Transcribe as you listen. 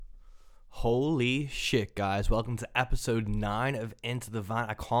Holy shit, guys. Welcome to episode 9 of Into the Van.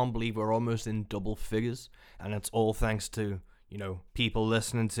 I can't believe we're almost in double figures. And it's all thanks to, people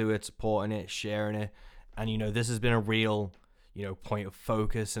listening to it, supporting it, sharing it. And, this has been a real, point of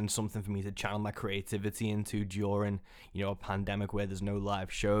focus and something for me to channel my creativity into during, a pandemic where there's no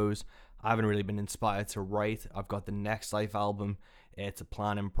live shows. I haven't really been inspired to write. I've got the Next Life album to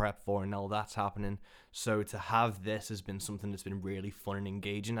plan and prep for, and all that's happening. So to have this has been something that's been really fun and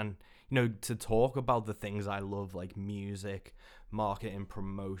engaging. And, to talk about the things I love, like music, marketing,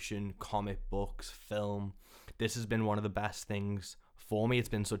 promotion, comic books, film. This has been one of the best things for me. It's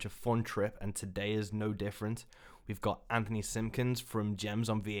been such a fun trip, and today is no different. We've got Anthony Simpkins from Gems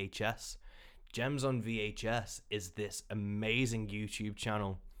on VHS. Gems on VHS is this amazing YouTube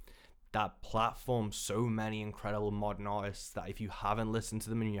channel that platforms so many incredible modern artists that if you haven't listened to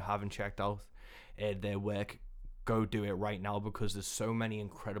them and you haven't checked out their work, go do it right now, because there's so many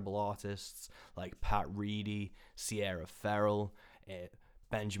incredible artists like Pat Reedy, Sierra Ferrell,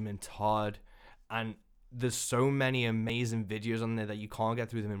 Benjamin Todd, and there's so many amazing videos on there that you can't get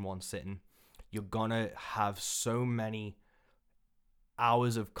through them in one sitting. You're gonna have so many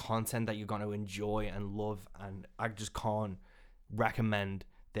hours of content that you're gonna enjoy and love, and I just can't recommend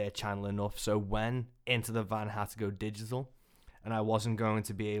their channel enough. So when Into the Van had to go digital and I wasn't going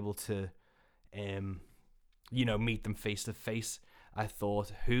to be able to meet them face to face, I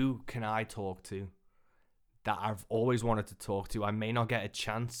thought, who can I talk to that I've always wanted to talk to? I may not get a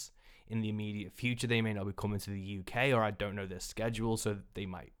chance in the immediate future. They may not be coming to the UK, or I don't know their schedule, so they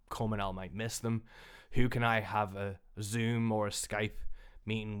might come and I might miss them. Who can I have a Zoom or a Skype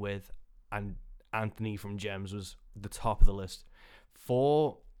meeting with? And Anthony from Gems was the top of the list.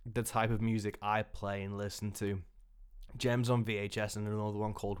 For the type of music I play and listen to, Gems on VHS and another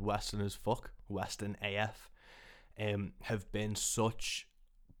one called Western as Fuck, Western AF, have been such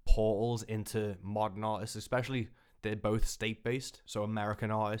portals into modern artists, especially they're both state-based, so American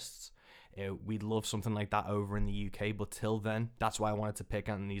artists. We'd love something like that over in the UK, but till then, that's why I wanted to pick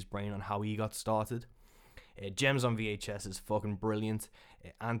Anthony's brain on how he got started. Gems on VHS is fucking brilliant.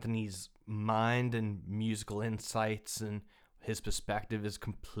 Anthony's mind and musical insights and his perspective is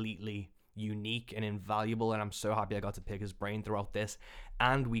completely unique and invaluable, and I'm so happy I got to pick his brain throughout this.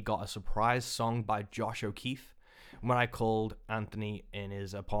 And we got a surprise song by Josh O'Keefe. When I called Anthony in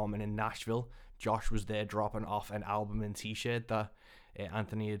his apartment in Nashville, Josh was there dropping off an album and t-shirt that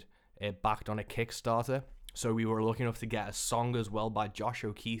Anthony had backed on a Kickstarter. So we were lucky enough to get a song as well by Josh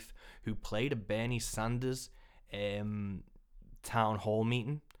O'Keefe, who played a Bernie Sanders town hall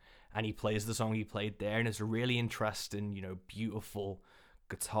meeting, and he plays the song he played there, and it's a really interesting, beautiful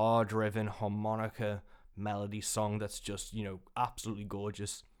guitar-driven harmonica melody song that's just, absolutely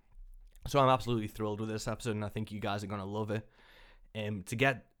gorgeous. So I'm absolutely thrilled with this episode, and I think you guys are going to love it. To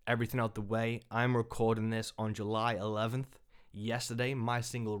get everything out the way, I'm recording this on July 11th. Yesterday, my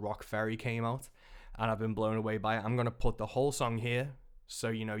single Rock Ferry came out, and I've been blown away by it. I'm going to put the whole song here, so,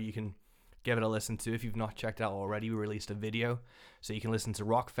 you can give it a listen to. If you've not checked it out already, we released a video, so you can listen to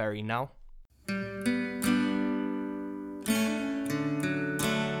Rock Ferry now.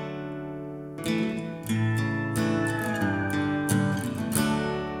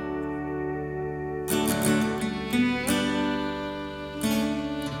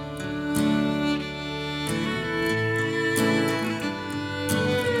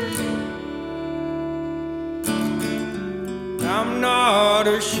 I'm not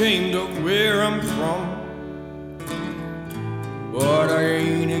ashamed of where I'm from, but I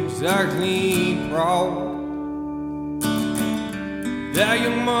ain't exactly proud that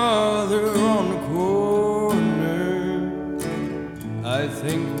your mother on the corner, I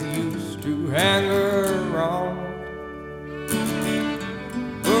think we used to hang around.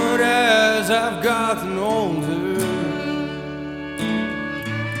 But as I've gotten older,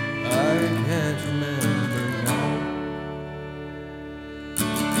 I can't remember now.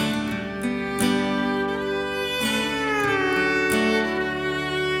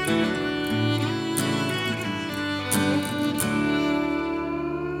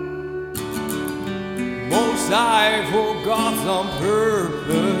 Most I forgot on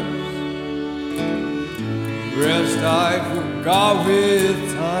purpose, rest I forgot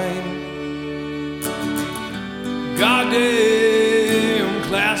with time. Goddamn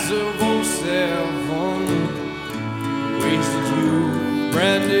class of '07 wasted you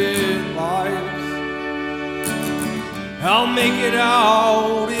branded lives. I'll make it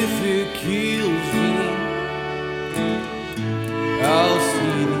out if it kills me. I'll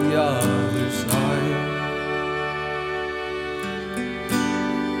see the other side.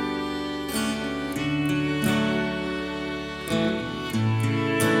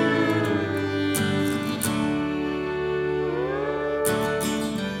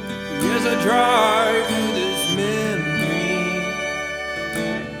 I drive through this memory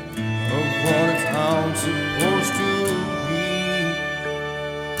of what a town's supposed to be.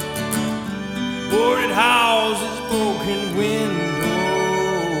 Boarded houses, broken windows,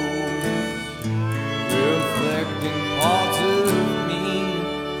 reflecting parts of me.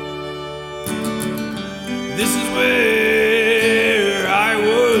 This is where I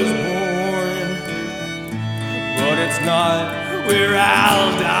was born, but it's not where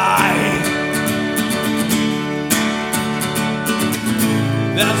I'll die.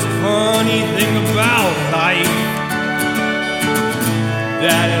 That's the funny thing about life,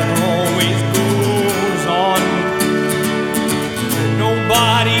 that it always goes on.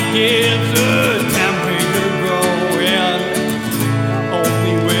 Nobody gives a damn where you're going,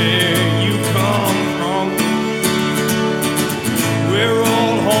 only where you come from. We're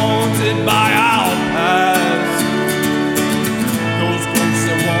all haunted by our past, those ghosts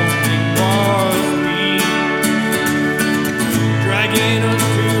that won't think must be dragging us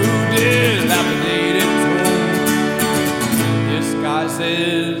to dilapidated tombs. This guy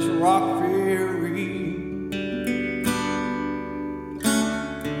says rock fairy.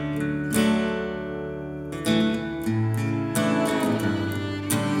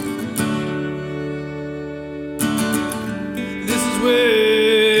 This is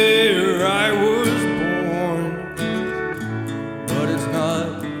where I was born, but it's not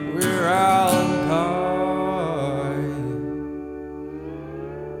where I'll die.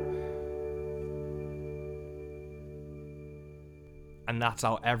 And that's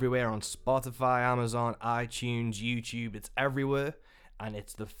out everywhere on Spotify, Amazon, iTunes, YouTube. It's everywhere. And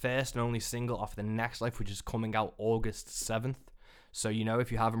it's the first and only single off The Next Life, which is coming out August 7th. So,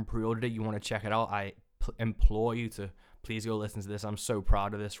 if you haven't pre-ordered it, you want to check it out, I implore you to please go listen to this. I'm so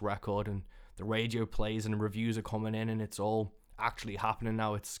proud of this record, and the radio plays and the reviews are coming in, and it's all actually happening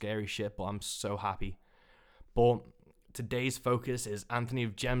now. It's scary shit, but I'm so happy. But today's focus is Anthony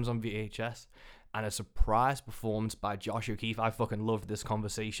of Gems on VHS, and a surprise performance by Josh O'Keefe. I fucking loved this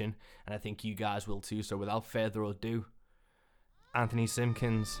conversation, and I think you guys will too. So without further ado, Anthony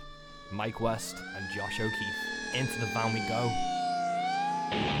Simpkins, Mike West, and Josh O'Keefe. Into the van we go.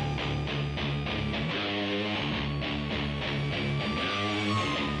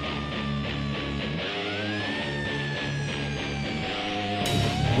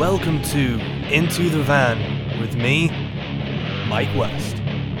 Welcome to Into the Van with me, Mike West.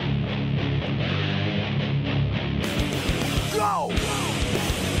 Go!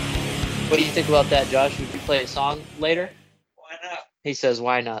 What do you think about that, Josh? Would you play a song later? Why not? He says,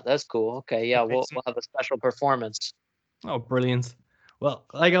 why not? That's cool. Okay, yeah, we'll have a special performance. Oh, brilliant. Well,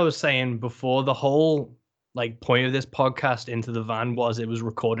 like I was saying before, the whole point of this podcast, Into the Van, was it was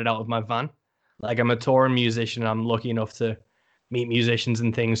recorded out of my van. I'm a touring musician, and I'm lucky enough to meet musicians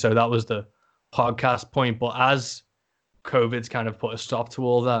and things, so that was the podcast point. But as COVID's kind of put a stop to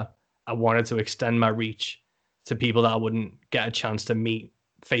all that, I wanted to extend my reach to people that I wouldn't get a chance to meet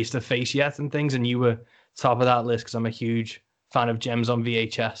face to face yet and things, and you were top of that list because I'm a huge fan of Gems on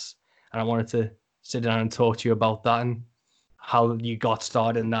VHS, and I wanted to sit down and talk to you about that and how you got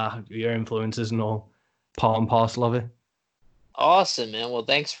started and that, your influences and all, part and parcel of it. Awesome, man. Well,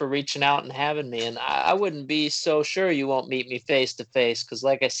 thanks for reaching out and having me. And I wouldn't be so sure you won't meet me face to face because,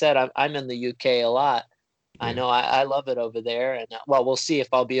 like I said, I'm in the UK a lot. Yeah. I know I love it over there. And, well, we'll see if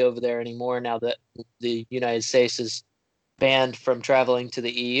I'll be over there anymore now that the United States is banned from traveling to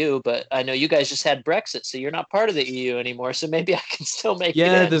the EU. But I know you guys just had Brexit, so you're not part of the EU anymore. So maybe I can still make it in.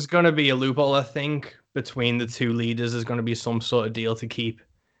 Yeah, there's going to be a loophole, I think, between the two leaders. There's going to be some sort of deal to keep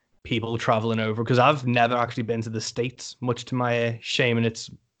people traveling over, because I've never actually been to the States, much to my shame, and it's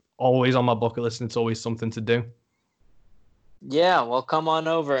always on my bucket list and it's always something to do. Yeah, well, come on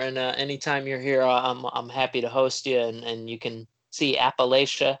over, and anytime you're here, I'm happy to host you, and you can see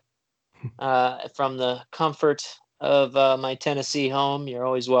Appalachia from the comfort of my Tennessee home. You're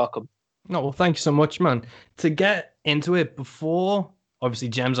always welcome. No, well, thank you so much, man. To get into it, before obviously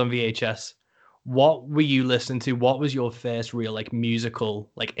Gems on VHS, what were you listening to? What was your first real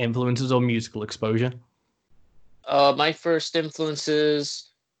musical influences or musical exposure? My first influences,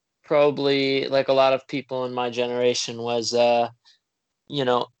 probably like a lot of people in my generation, was I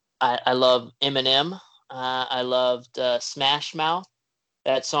love Eminem. I loved Smash Mouth.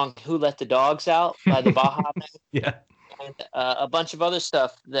 That song "Who Let the Dogs Out" by the Baha Men. Yeah. And a bunch of other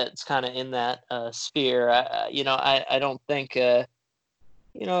stuff that's kind of in that sphere. I don't think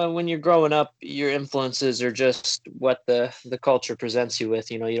when you're growing up, your influences are just what the culture presents you with.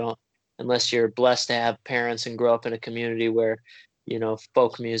 You don't, unless you're blessed to have parents and grow up in a community where,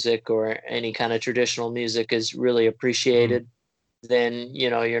 folk music or any kind of traditional music is really appreciated. then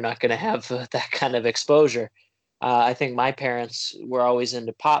you're not going to have that kind of exposure. I think my parents were always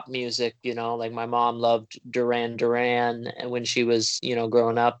into pop music. Like my mom loved Duran Duran, and when she was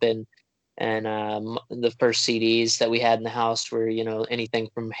growing up, and the first CDs that we had in the house were anything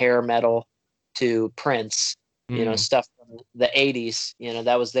from hair metal to Prince, Mm, stuff from the 80s.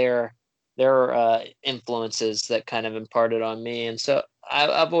 That was their influences that kind of imparted on me. And so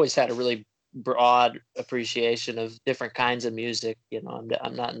I've always had a really broad appreciation of different kinds of music.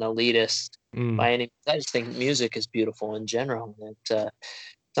 I'm not an elitist mm, by any means. I just think music is beautiful in general. It's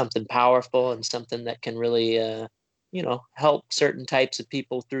something powerful and something that can really, help certain types of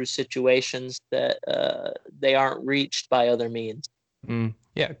people through situations that they aren't reached by other means. mm.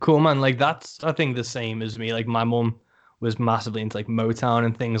 Yeah, cool, man. Like that's I think the same as me. Like my mum was massively into like Motown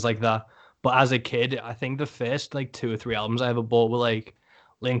and things like that. But as a kid, I think the first like two or three albums I ever bought were like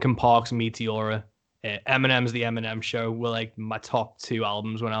Linkin Park's Meteora, Eminem's The Eminem Show were like my top two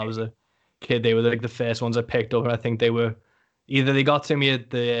albums when I was a kid. They were like the first ones I picked up, and I think they were either they got to me at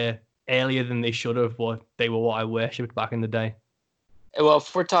the earlier than they should have, but they were what I worshipped back in the day. Well,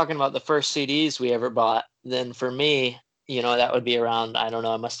 if we're talking about the first CDs we ever bought, then for me, that would be around, I don't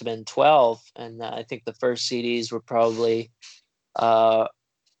know, I must have been 12. And I think the first CDs were probably uh,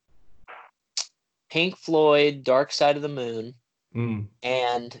 Pink Floyd, Dark Side of the Moon, Mm,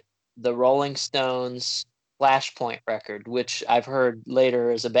 and the Rolling Stones Flashpoint record, which I've heard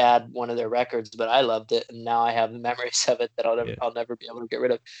later is a bad one of their records, but I loved it, and now I have memories of it that yeah. I'll never be able to get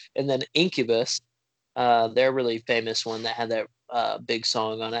rid of. And then Incubus, their really famous one that had that big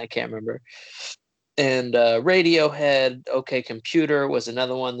song on it. I can't remember. And Radiohead, OK Computer was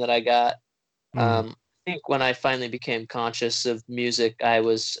another one that I got. Mm, I think when I finally became conscious of music, I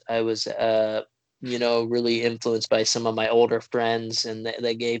was really influenced by some of my older friends, and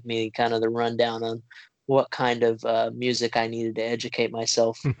they gave me kind of the rundown on what kind of music I needed to educate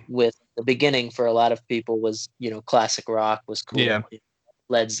myself with. The beginning for a lot of people was, classic rock was yeah. cool.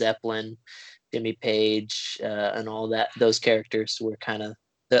 Led Zeppelin, Jimmy Page, and all that. Those characters were kind of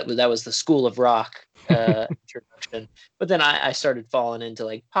that was the school of rock introduction. But then I started falling into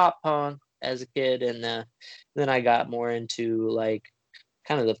like pop punk as a kid, and then I got more into like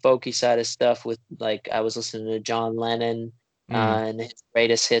kind of the folky side of stuff with like I was listening to John Lennon Mm, and his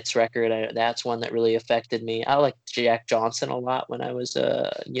greatest hits record. That's one that really affected me. I liked Jack Johnson a lot when I was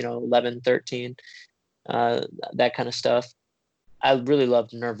 11, 13, uh, that kind of stuff. I really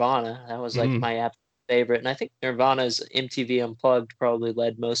loved Nirvana. That was like mm. my absolute favorite. And I think Nirvana's MTV Unplugged probably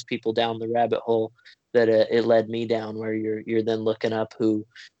led most people down the rabbit hole that it led me down, where you're then looking up who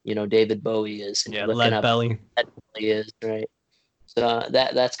David Bowie is, and you're Yeah, looking Lead up Belly. who Ed Belly is, right? So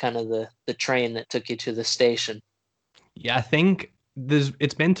that's kind of the train that took you to the station. Yeah, I think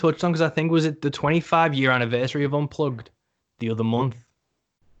it's been touched on because I think was it the 25-year anniversary of Unplugged the other month.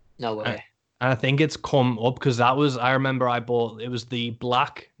 No And way. and I think it's come up because that was I remember I bought it was the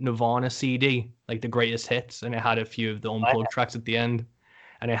Black Nirvana CD, like the greatest hits, and it had a few of the I, Unplugged tracks at the end.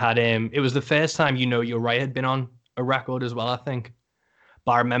 And it had it was the first time You're Right had been on a record as well, I think.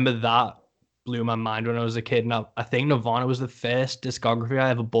 But I remember that blew my mind when I was a kid. And I think Nirvana was the first discography I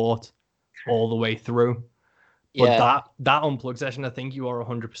ever bought all the way through. But yeah, that unplugged session, I think you are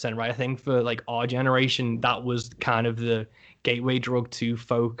 100% right. I think for like our generation, that was kind of the gateway drug to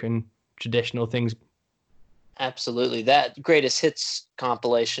folk and traditional things. absolutely. That greatest hits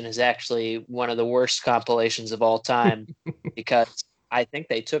compilation is actually one of the worst compilations of all time because I think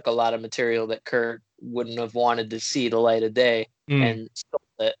they took a lot of material that Kurt wouldn't have wanted to see the light of day Mm, and stole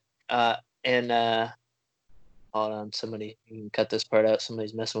it. And hold on, somebody, you can cut this part out.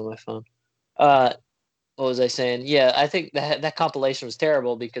 Somebody's messing with my phone. Uh, what was I saying? Yeah, I think that compilation was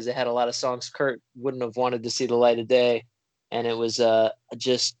terrible because it had a lot of songs Kurt wouldn't have wanted to see the light of day, and it was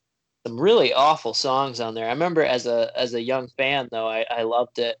just some really awful songs on there. I remember as a young fan though, I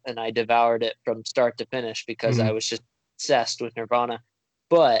loved it and I devoured it from start to finish because I mm. was just obsessed with Nirvana.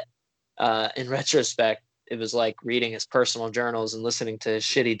 But in retrospect, it was like reading his personal journals and listening to his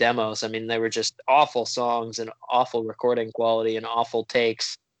shitty demos. I mean, they were just awful songs and awful recording quality and awful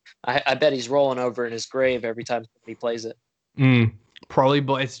takes. I bet he's rolling over in his grave every time he plays it. Mm, probably,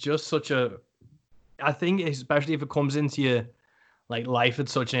 but it's just such a. I think, especially if it comes into your like life at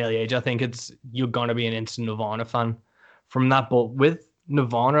such an early age, I think it's you're gonna be an instant Nirvana fan from that. But with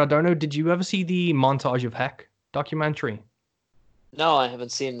Nirvana, I don't know. Did you ever see the Montage of Heck documentary? No, I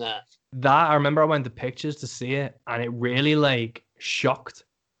haven't seen that. That I remember I went to pictures to see it, and it really like shocked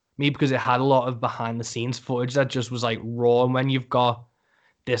me because it had a lot of behind the scenes footage that just was like raw. And when you've got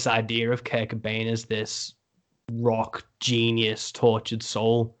this idea of Kurt Cobain as this rock genius, tortured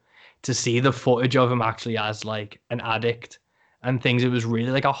soul, to see the footage of him actually as like an addict and things. It was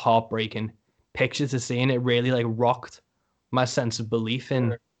really like a heartbreaking picture to see, and it really like rocked my sense of belief in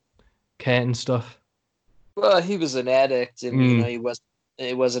Sure. Kurt and stuff. Well, he was an addict, and Mm,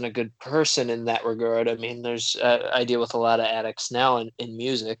 he wasn't a good person in that regard. I mean, there's I deal with a lot of addicts now in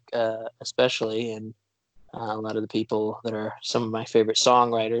music, especially, and a lot of the people that are some of my favorite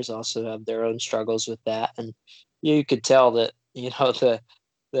songwriters also have their own struggles with that, and you could tell that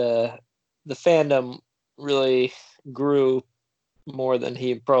the the fandom really grew more than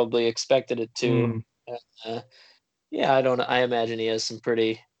he probably expected it to. mm, Uh, yeah, I don't. I imagine he has some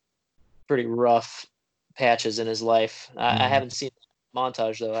pretty rough patches in his life. I mm. haven't seen that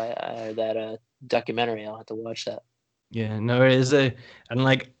montage though. That documentary. I'll have to watch that. Yeah, no, it is a, and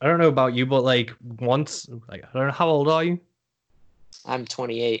like I don't know about you, but like once, like I don't know how old are you? I'm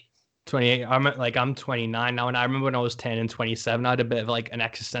 28. 28. I'm 29 now, and I remember when I was 10 and 27, I had a bit of like an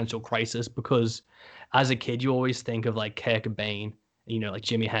existential crisis because as a kid, you always think of like Kurt Cobain, like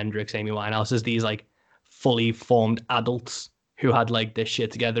Jimi Hendrix, Amy Winehouse as these like fully formed adults who had like this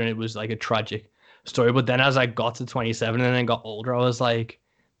shit together, and it was like a tragic story. But then as I got to 27 and then got older, I was like,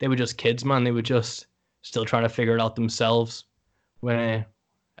 they were just kids, man. They were just still trying to figure it out themselves when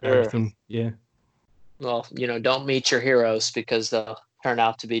Sure. everything, yeah. Well, don't meet your heroes because they'll turn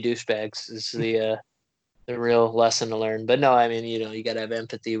out to be douchebags. Is the real lesson to learn. But no, I mean, you got to have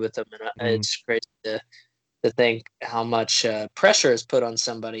empathy with them, and Mm, it's crazy to think how much pressure is put on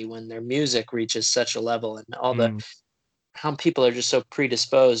somebody when their music reaches such a level, and all the mm, how people are just so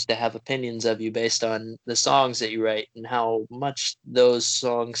predisposed to have opinions of you based on the songs that you write and how much those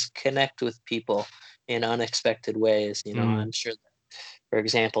songs connect with people in unexpected ways. mm, I'm sure that, for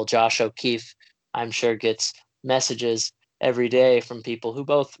example, Josh O'Keefe, I'm sure gets messages every day from people who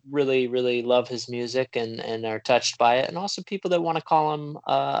both really, really love his music and are touched by it, and also people that want to call him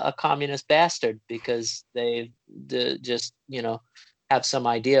a communist bastard because they just, have some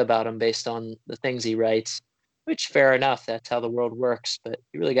idea about him based on the things he writes, which fair enough. That's how the world works. But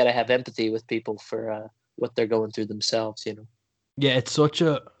you really got to have empathy with people for what they're going through themselves. yeah, it's such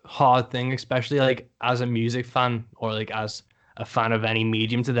a hard thing, especially like as a music fan or like as a fan of any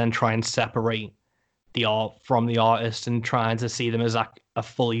medium to then try and separate the art from the artist and trying to see them as a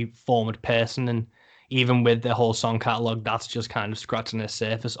fully formed person. And even with the whole song catalog, that's just kind of scratching the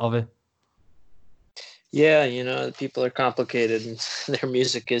surface of it. Yeah, people are complicated, and their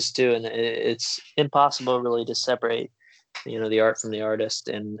music is too, and it's impossible really to separate, the art from the artist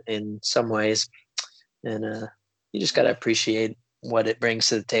in some ways, and you just got to appreciate what it brings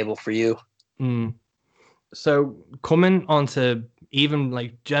to the table for you. Mm. So coming onto even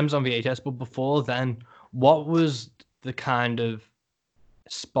like Gems on VHS, but before then, what was the kind of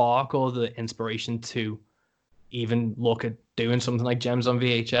spark or the inspiration to even look at doing something like Gems on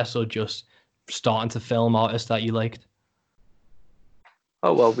VHS or just starting to film artists that you liked?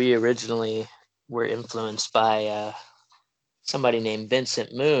 Oh well, we originally were influenced by somebody named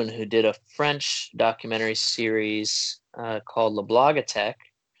Vincent Moon, who did a French documentary series called La Blogothèque,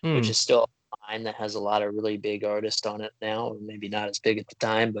 which Hmm. is still online, that has a lot of really big artists on it now, or maybe not as big at the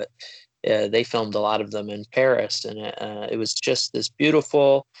time, but they filmed a lot of them in Paris, and it was just this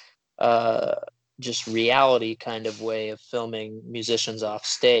beautiful, uh, just reality kind of way of filming musicians off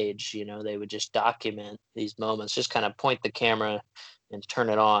stage. They would just document these moments, just kind of point the camera and turn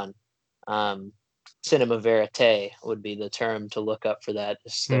it on. Um, Cinema verite would be the term to look up for that.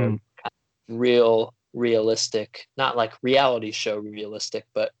 Just Hmm. the real, realistic, not like reality show realistic,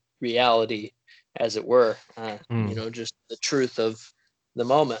 but reality, as it were. Hmm. Just the truth of the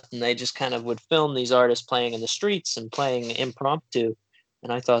moment. And they just kind of would film these artists playing in the streets and playing impromptu.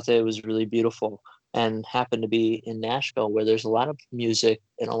 And I thought that it was really beautiful, and happened to be in Nashville, where there's a lot of music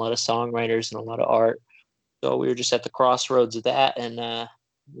and a lot of songwriters and a lot of art. So we were just at the crossroads of that, and it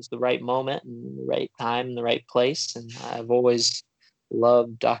was the right moment and the right time and the right place. And I've always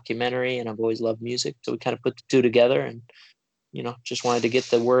loved documentary, and I've always loved music. So we kind of put the two together, and just wanted to get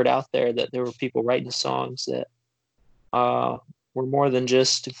the word out there that there were people writing songs that uh, were more than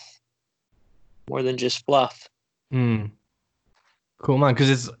just fluff. Hmm. Cool, man.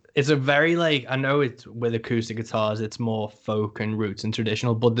 Because it's a very like I know it's with acoustic guitars, it's more folk and roots and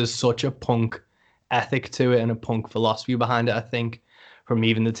traditional, but there's such a punk ethic to it and a punk philosophy behind it. I think from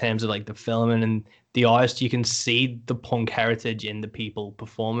even the terms of like the filming and the artist, you can see the punk heritage in the people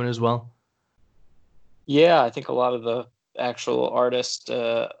performing as well. Yeah, I think a lot of the actual artists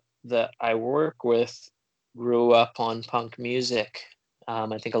that I work with grew up on punk music.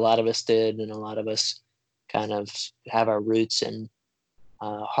 I think a lot of us did, and a lot of us kind of have our roots in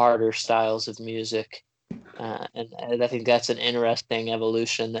harder styles of music. And I think that's an interesting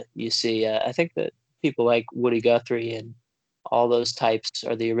evolution that you see. I think that people like Woody Guthrie and all those types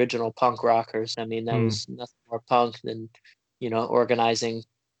are the original punk rockers. I mean, that Mm. was nothing more punk than, organizing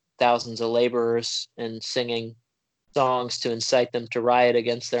thousands of laborers and singing songs to incite them to riot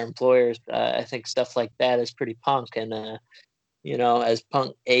against their employers. I think stuff like that is pretty punk. And, as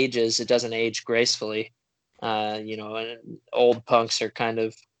punk ages, it doesn't age gracefully. And old punks are kind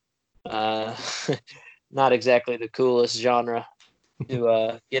of uh, not exactly the coolest genre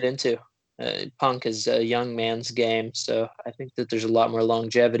to get into. Punk is a young man's game, so I think that there's a lot more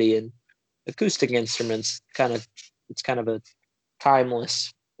longevity in acoustic instruments. It's kind of a timeless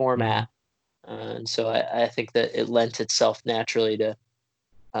Mm. format, and so I think that it lent itself naturally to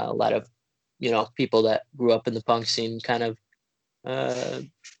a lot of people that grew up in the punk scene, kind of uh,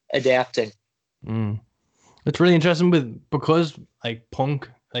 adapting. Mm. It's really interesting because like punk,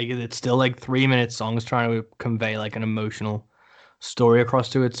 like it's still like 3 minute songs trying to convey like an emotional story across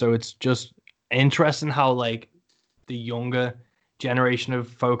to it. So it's just interesting how like the younger generation of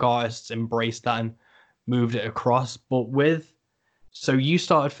folk artists embraced that and moved it across. But so you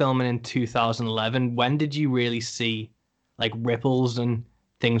started filming in 2011. When did you really see like ripples and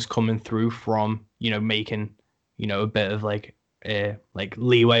things coming through from, making, a bit of like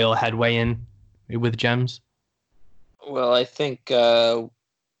leeway or headway in with Gems? Well, I think from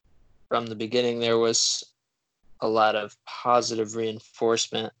the beginning there was a lot of positive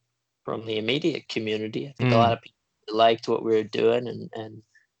reinforcement from the immediate community. I think a lot Mm, of people liked what we were doing, and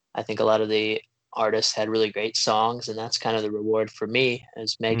I think a lot of the artists had really great songs, and that's kind of the reward for me,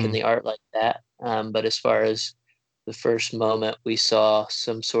 is making mm, the art like that. But as far as the first moment we saw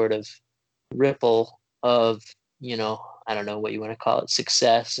some sort of ripple of, I don't know what you want to call it,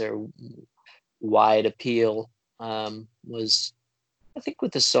 success or wide appeal, was I think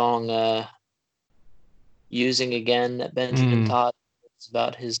with the song Using Again that Benjamin mm, Todd, it's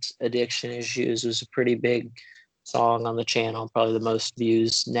about his addiction issues, was a pretty big song on the channel, probably the most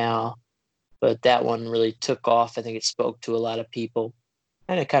views now. But that one really took off. I think it spoke to a lot of people,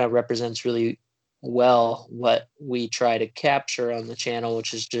 and it kind of represents really well what we try to capture on the channel,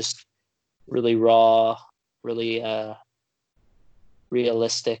 which is just really raw, really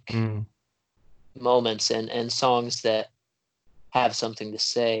realistic mm, moments, and songs that have something to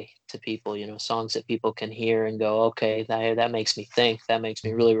say to people, songs that people can hear and go, okay, that makes me think, that makes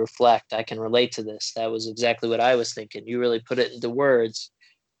me really reflect, I can relate to this, that was exactly what I was thinking, you really put it into words.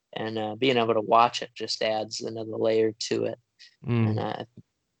 And being able to watch it just adds another layer to it. And mm,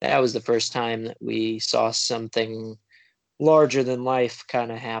 that was the first time that we saw something larger than life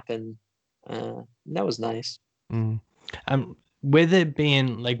kind of happen. That was nice. mm. With it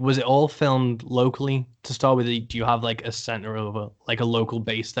being like, was it all filmed locally to start with? Do you have like a center of like a local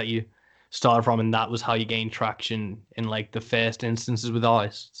base that you started from, and that was how you gained traction in like the first instances with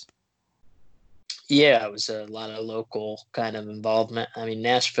artists? Yeah, it was a lot of local kind of involvement. I mean,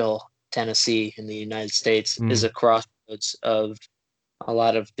 Nashville, Tennessee, in the United States is Mm, a crossroads of a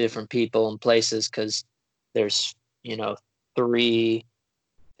lot of different people and places, because there's, you know, three,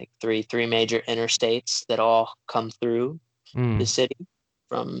 three major interstates that all come through the mm, city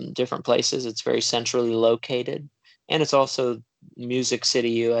from different places. It's very centrally located, and it's also Music City,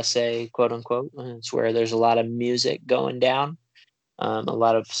 USA, quote unquote. It's where there's a lot of music going down. A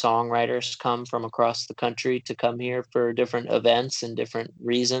lot of songwriters come from across the country to come here for different events and different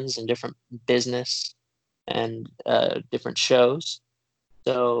reasons and different business and different shows.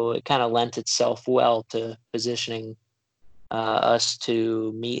 So it kind of lent itself well to positioning us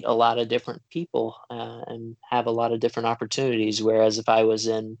to meet a lot of different people and have a lot of different opportunities. Whereas if I was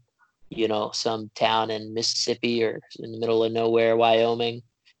in, some town in Mississippi or in the middle of nowhere, Wyoming,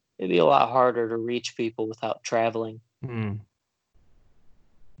 it'd be a lot harder to reach people without traveling. mm,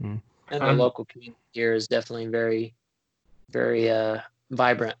 mm. And the Um, local community here is definitely very, very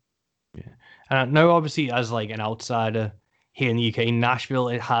vibrant. yeah. And I know obviously as like an outsider here in the UK, Nashville,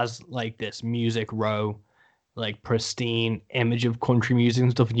 it has like this music row, like pristine image of country music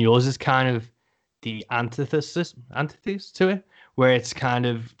and stuff, and yours is kind of the antithesis to it, where it's kind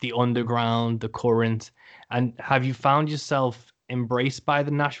of the underground, the current. And have you found yourself embraced by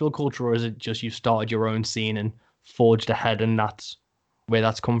the Nashville culture, or is it just you started your own scene and forged ahead, and that's where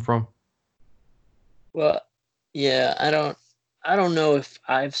that's come from? Well, yeah, I don't know if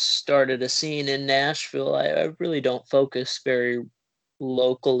I've started a scene in Nashville. I really don't focus very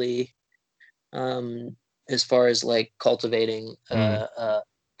locally, as far as like cultivating Mm, a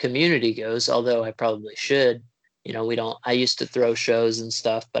community goes, although I probably should. We don't, I used to throw shows and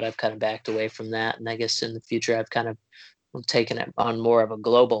stuff, but I've kind of backed away from that. And I guess in the future, I've kind of taken it on more of a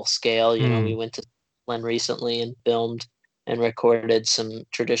global scale. We mm, went to Scotland recently and filmed and recorded some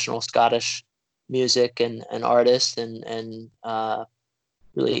traditional Scottish music and artists and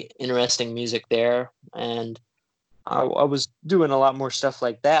really interesting music there. And I was doing a lot more stuff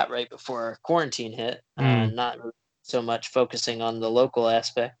like that right before quarantine hit, Mm, not so much focusing on the local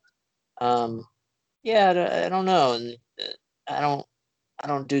aspect. Um, yeah, I don't know, and I don't I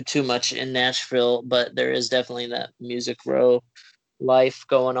don't do too much in Nashville, but there is definitely that Music Row life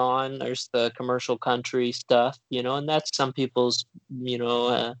going on. There's the commercial country stuff, and that's some people's,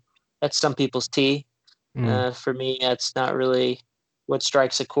 that's some people's tea. mm, For me, that's not really what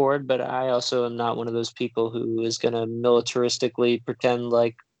strikes a chord, but I also am not one of those people who is going to militaristically pretend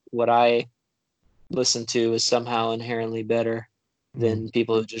like what I listen to is somehow inherently better mm, than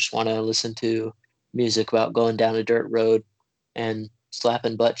people who just want to listen to music about going down a dirt road and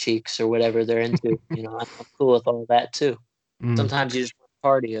slapping butt cheeks or whatever they're into. I'm cool with all that too. mm. Sometimes you just want to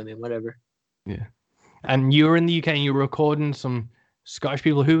party. I mean, whatever. Yeah. And you were in the UK and you were recording some Scottish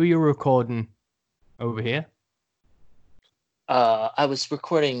people. Who were you recording over here? I was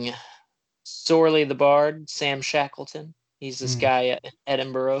recording Sorley the Bard, Sam Shackleton. He's this Mm, guy at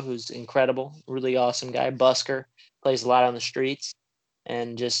Edinburgh who's incredible, really awesome guy. Busker, plays a lot on the streets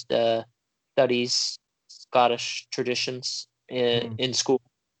and just studies Scottish traditions mm, in school.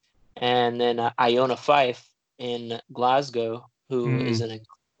 And then Iona Fife in Glasgow, who is mm, an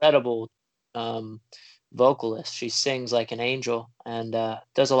incredible um, vocalist. She sings like an angel and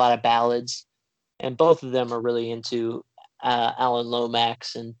does a lot of ballads. And both of them are really into Alan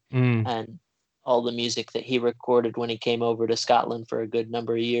Lomax mm, and all the music that he recorded when he came over to Scotland for a good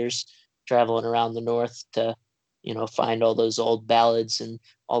number of years, traveling around the north to, find all those old ballads and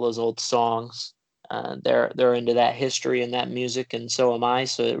all those old songs. They're into that history and that music, and so am I.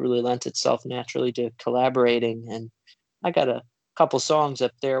 So it really lent itself naturally to collaborating. And I got a couple songs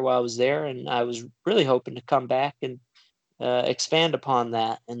up there while I was there, and I was really hoping to come back and expand upon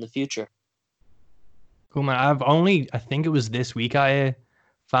that in the future. Cool, man. I think it was this week I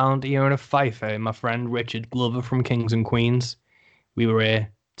found Iona Fife, my friend Richard Glover from Kings and Queens. We were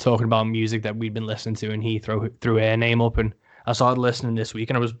talking about music that we'd been listening to, and he threw her name up, and I started listening this week,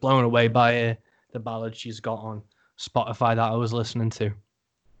 and I was blown away by the ballad she's got on Spotify that I was listening to.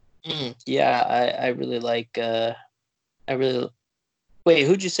 Yeah, I really like. I really wait.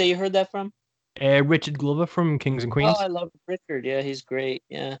 Who'd you say you heard that from? Richard Glover from Kings and Oh, Queens. I love Richard. Yeah, he's great.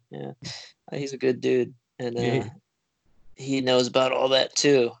 Yeah, yeah, he's a good dude, and Yeah, he knows about all that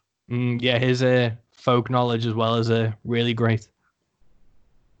too. yeah, his folk knowledge as well is really great.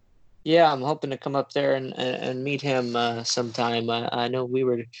 Yeah, I'm hoping to come up there and meet him sometime. I know we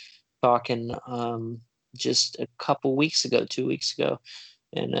were talking just a couple weeks ago, 2 weeks ago,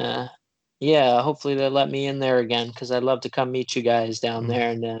 and yeah, hopefully they'll let me in there again because I'd love to come meet you guys down Mm,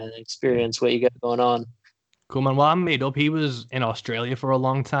 there and yeah. experience what you got going on. Cool, man. Well, I'm made up. He was in Australia for a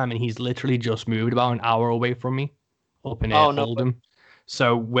long time, and he's literally just moved about an hour away from me, up in Oh no, Oldham.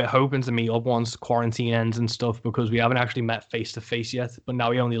 So we're hoping to meet up once quarantine ends and stuff because we haven't actually met face to face yet. But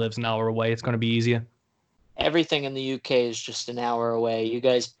now he only lives an hour away. It's going to be easier. everything in the UK is just an hour away. You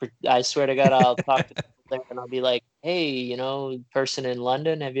guys, I swear to God, I'll talk to people there and I'll be like, hey, person in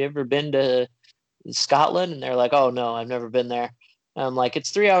London, have you ever been to Scotland? And they're like, oh, no, I've never been there. And I'm like,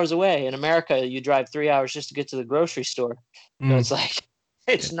 it's 3 hours away. In America, you drive 3 hours just to get to the grocery store. So Mm, it's like,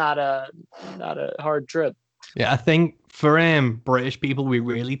 yeah. it's not a hard trip. Yeah, I think for British people, we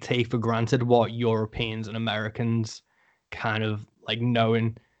really take for granted what Europeans and Americans kind of like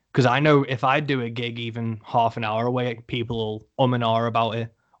knowing. Because I know if I do a gig even half an hour away, people will and ah about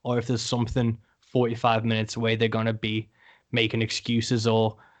it. Or if there's something 45 minutes away, they're gonna be making excuses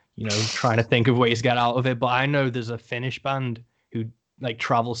or trying to think of ways to get out of it. But I know there's a Finnish band who like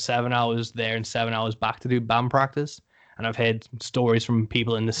travels 7 hours there and 7 hours back to do band practice. And I've heard stories from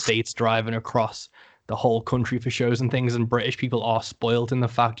people in the States driving across the whole country for shows and things, and British people are spoiled in the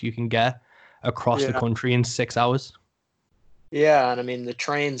fact you can get across the Yeah. country in 6 hours. Yeah, and I mean the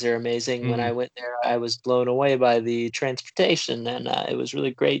trains are amazing. When Mm, I went there, I was blown away by the transportation, and it was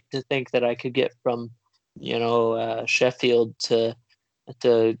really great to think that I could get from, Sheffield to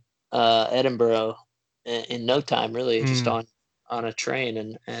Edinburgh in no time, really, just mm. on a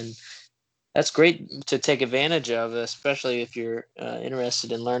train, and that's great to take advantage of, especially if you're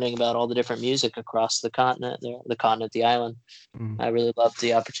interested in learning about all the different music across the island. Mm. I really love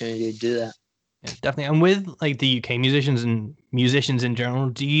the opportunity to do that. Yeah, definitely. And with like the UK musicians and musicians in general,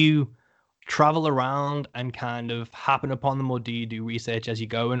 do you travel around and kind of happen upon them, or do you do research as you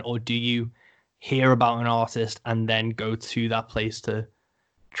go, and or do you hear about an artist and then go to that place to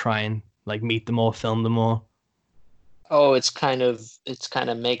try and like meet them or film them or? Oh, it's kind of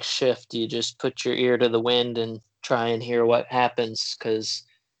makeshift. You just put your ear to the wind and try and hear what happens because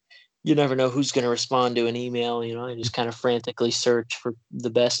you never know who's going to respond to an email. I just kind of frantically search for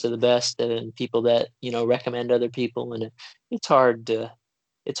the best of the best and people that recommend other people, and it's hard to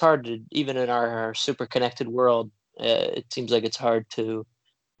even in our super connected world. It seems like it's hard to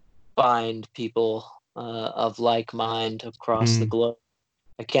find people of like mind across the Mm, globe.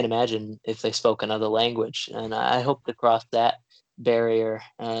 I can't imagine if they spoke another language, and I hope to cross that barrier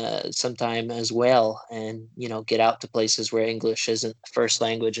sometime as well, and get out to places where English isn't the first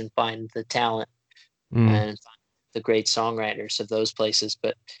language and find the talent mm, and find the great songwriters of those places.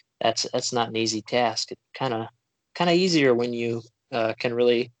 But that's not an easy task. It's kind of easier when you can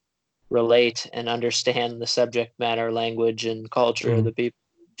really relate and understand the subject matter, language, and culture of mm. the people.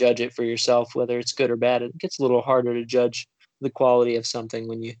 Judge it for yourself, whether it's good or bad. It gets a little harder to judge the quality of something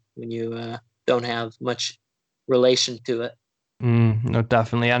when you don't have much relation to it. No,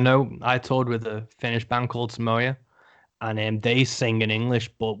 definitely. I know I toured with a Finnish band called Samoa, and they sing in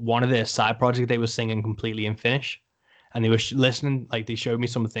English, but one of their side projects they were singing completely in Finnish, and they were listening, like they showed me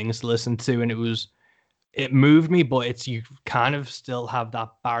some things to listen to, and it moved me, but it's you kind of still have that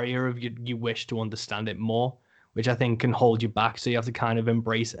barrier of you wish to understand it more, which I think can hold you back. So you have to kind of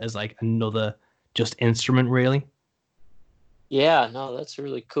embrace it as like another just instrument, really. Yeah, no, that's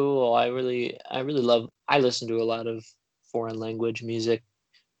really cool. I really love. I listen to a lot of foreign language music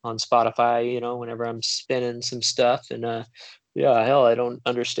on Spotify. Whenever I'm spinning some stuff, and yeah, hell, I don't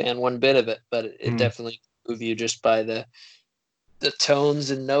understand one bit of it, but it Mm, definitely move you just by the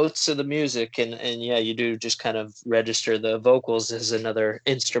tones and notes of the music, and yeah, you do just kind of register the vocals as another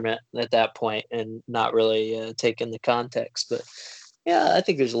instrument at that point and not really take in the context. But yeah, I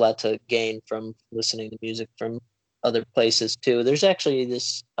think there's a lot to gain from listening to music from other places too. There's actually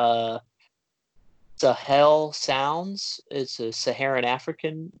this Sahel Sounds. It's a Saharan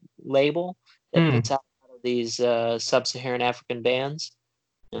African label that mm, puts out a lot of these sub-Saharan African bands,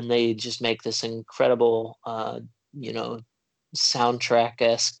 and they just make this incredible you know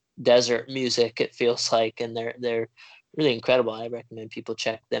soundtrack-esque desert music, it feels like, and they're really incredible. I recommend people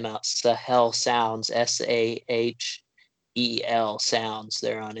check them out. Sahel Sounds, Sahel Sounds.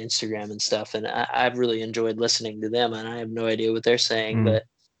 They're on Instagram and stuff, and I've really enjoyed listening to them, and I have no idea what they're saying, mm. but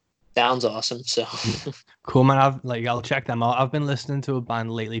sounds awesome. So Yeah. Cool, man. I'll check them out. I've been listening to a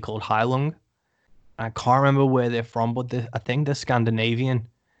band lately called Heilung. I can't remember where they're from, but I think they're Scandinavian,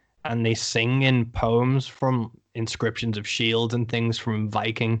 and they sing in poems from inscriptions of shields and things from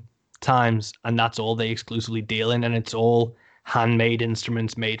Viking times, and that's all they exclusively deal in, and it's all handmade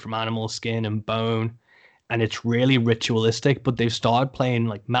instruments made from animal skin and bone, and it's really ritualistic. But they've started playing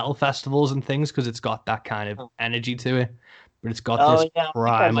like metal festivals and things because it's got that kind of energy to it, but it's got this oh yeah, I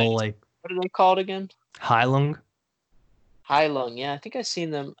think I might primal have. like What are they called again? Heilung. High Lung. Yeah, I think I've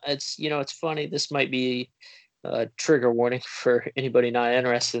seen them. It's funny. This might be a trigger warning for anybody not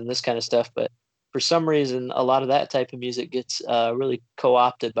interested in this kind of stuff, but for some reason, a lot of that type of music gets really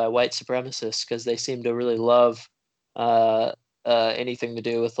co-opted by white supremacists because they seem to really love uh, anything to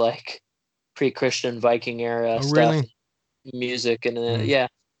do with like pre-Christian Viking era Oh, stuff, really? music, and Mm, yeah,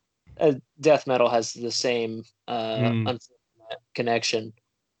 death metal has the same mm, unfortunate connection.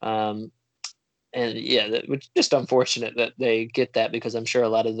 Um, and yeah, which just unfortunate that they get that because I'm sure a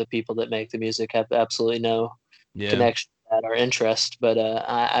lot of the people that make the music have absolutely no yeah. connection to that or interest. But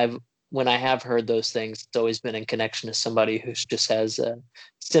I've when I have heard those things, it's always been in connection to somebody who just has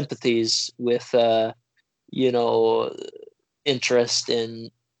sympathies with you know interest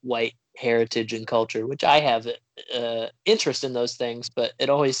in white heritage and culture, which I have interest in those things, but it's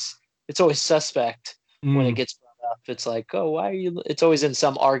always suspect when it Mm. gets brought up. It's like, oh, why are you? It's always in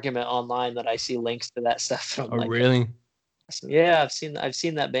some argument online that I see links to that stuff, and I'm Oh, like, really? yeah, I've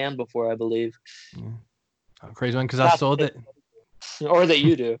seen that band before, I believe. Yeah. Oh, crazy one because I Not saw that. or that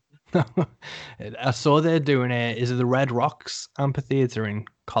you do. I saw they're doing is it the Red Rocks Amphitheater in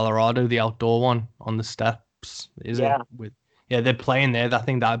Colorado, the outdoor one on the steps? Is it Yeah. with? Yeah, they're playing there. I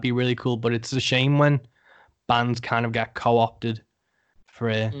think that'd be really cool. But it's a shame when bands kind of get co-opted for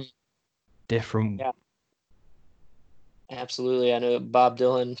a Mm, different. yeah, absolutely. I know Bob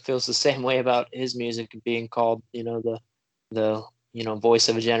Dylan feels the same way about his music being called, the voice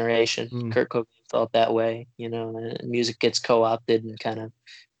of a generation. Mm, Kurt Cobain felt that way. And music gets co-opted and kind of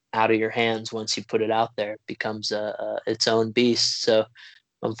out of your hands once you put it out there. It becomes its own beast. So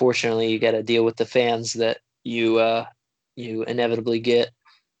unfortunately, you got to deal with the fans that you inevitably get,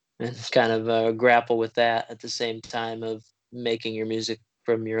 and kind of grapple with that at the same time of making your music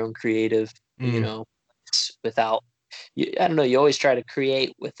from your own creative, mm, without. I don't know. You always try to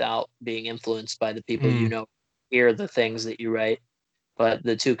create without being influenced by the people mm. hear the things that you write, but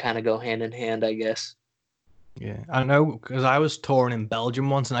the two kind of go hand in hand, I guess. Yeah, I know because I was touring in Belgium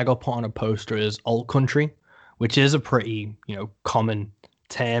once and I got put on a poster as alt country, which is a pretty, common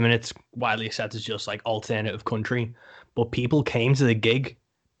term and it's widely accepted as just like alternative country. But people came to the gig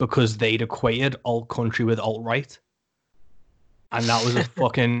because they'd equated alt country with alt right. And that was a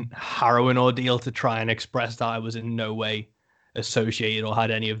fucking harrowing ordeal to try and express that I was in no way associated or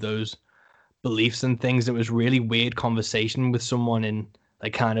had any of those beliefs and things. It was really weird conversation with someone in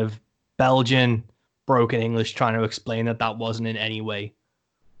like kind of Belgian broken English trying to explain that that wasn't in any way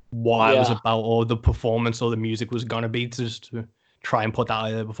what it was Yeah. about or the performance or the music was gonna be, just to try and put that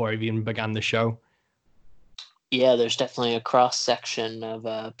out there before I even began the show. Yeah, there's definitely a cross section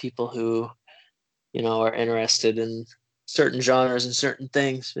of people who, are interested in certain genres and certain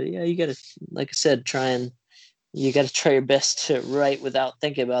things. But yeah, you got to, like I said, you got to try your best to write without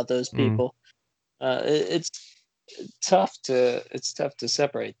thinking about those Mm. people. It's it's tough to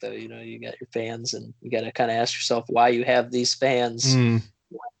separate though. You got your fans, and you got to kind of ask yourself why you have these fans. Mm.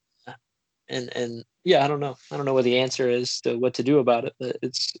 And yeah, I don't know what the answer is to what to do about it, but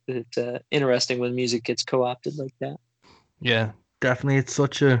it's interesting when music gets co-opted like that. Yeah, definitely. It's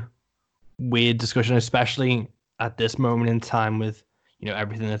such a weird discussion, especially at this moment in time with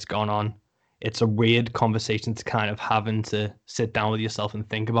everything that's gone on. It's a weird conversation to kind of having to sit down with yourself and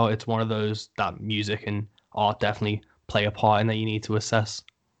think about. It's one of those that music and art definitely play a part in that you need to assess.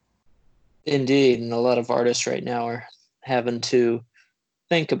 Indeed, and a lot of artists right now are having to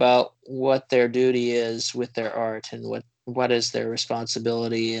think about what their duty is with their art, and what is their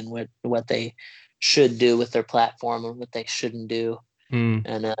responsibility, and what they should do with their platform and what they shouldn't do. Mm.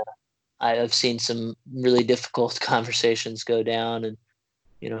 And I've seen some really difficult conversations go down, and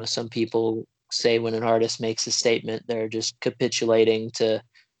some people say when an artist makes a statement, they're just capitulating to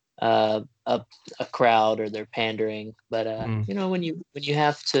a crowd, or they're pandering. But Mm. when you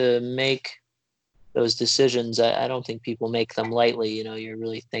have to make those decisions, I don't think people make them lightly. You're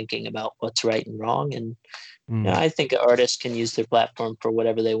really thinking about what's right and wrong, and Mm. I think artists can use their platform for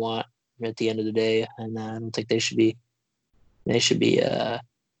whatever they want at the end of the day, and I don't think they should be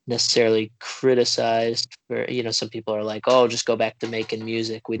necessarily criticized for. Some people are like, oh, just go back to making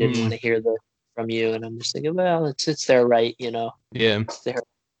music, we didn't want Mm. to hear the from you. And I'm just thinking, well, it's their right. Yeah.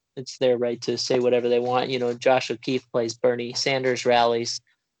 It's their right to say whatever they want. Josh O'Keefe plays Bernie Sanders rallies,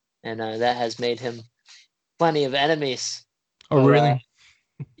 and that has made him plenty of enemies. Oh, But really?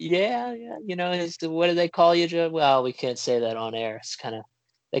 yeah, yeah, what do they call you, Joe? Well, we can't say that on air. It's kind of,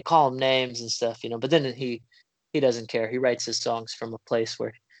 they call him names and stuff. But then he doesn't care. He writes his songs from a place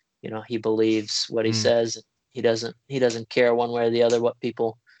where he believes what he Mm. says. He doesn't care one way or the other what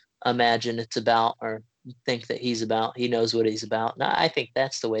people imagine it's about or think that he's about. He knows what he's about. And I think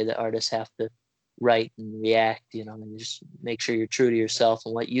that's the way that artists have to write and react. And just make sure you're true to yourself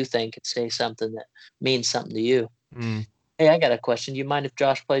and what you think, and say something that means something to you. Mm. Hey, I got a question. Do you mind if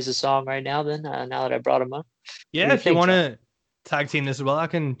Josh plays a song right now? Then, now that I brought him up, what Yeah, do you if you think, want Josh? to tag team this as well, I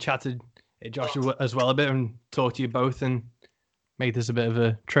can chat to Josh as well a bit and talk to you both and make this a bit of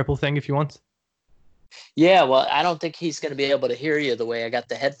a triple thing if you want. Yeah, well, I don't think he's going to be able to hear you the way I got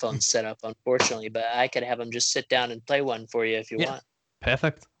the headphones set up, unfortunately. But I could have him just sit down and play one for you if you Yeah, want.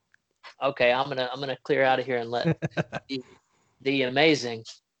 perfect. Okay, I'm gonna clear out of here and let the amazing,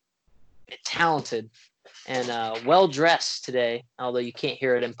 talented, and well dressed today, although you can't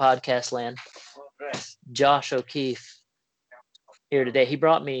hear it in podcast land, Josh O'Keefe here today. He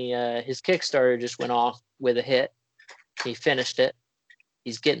brought me his Kickstarter just went off with a hit. He finished it.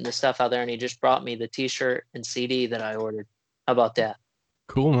 He's getting the stuff out there, and he just brought me the T-shirt and CD that I ordered. How about that?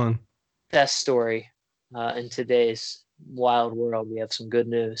 Cool, man. Best story in today's wild world. We have some good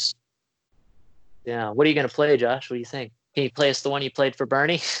news. Yeah. What are you gonna play, Josh? What do you think? Can you play us the one you played for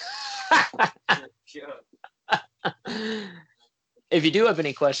Bernie? If you do have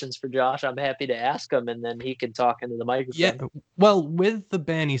any questions for Josh, I'm happy to ask him, and then he can talk into the Yeah, microphone. well, with the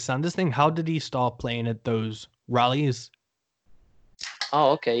Bernie Sanders thing, how did he start playing at those rallies?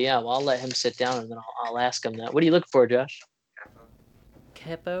 Oh, okay. Yeah. Well, I'll let him sit down, and then I'll ask him that. What are you looking for, Josh?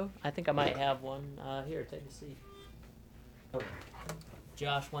 Capo? I think I might have one. Here, take a seat. Oh.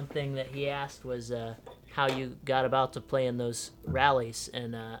 Josh, one thing that he asked was how you got about to play in those rallies,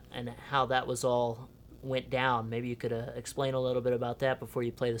 and how that was all went down. Maybe you could explain a little bit about that before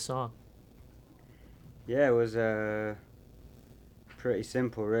you play the song. Yeah, it was pretty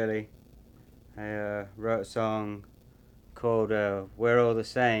simple, really. I wrote a song called We're All the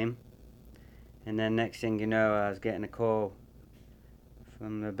Same, and then next thing you know, I was getting a call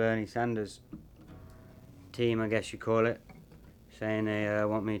from the Bernie Sanders team, I guess you call it, saying they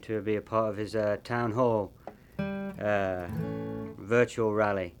want me to be a part of his town hall virtual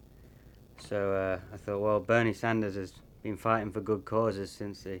rally. So I thought, well, Bernie Sanders has been fighting for good causes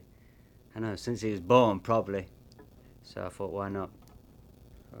since he was born, probably. So I thought, why not?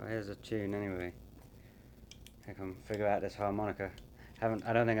 Well, here's a tune anyway. I can figure out this harmonica.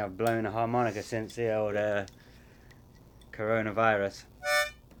 I don't think I've blown a harmonica since the old coronavirus.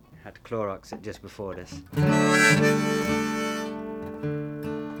 Had to Clorox it just before this.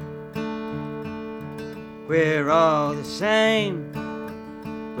 We're all the same,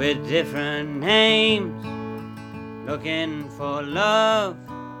 with different names, looking for love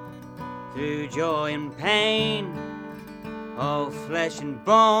through joy and pain, all flesh and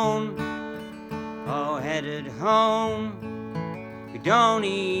bone, all headed home. We don't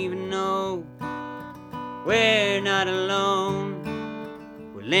even know we're not alone.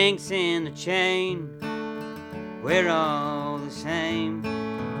 We're links in the chain. We're all the same.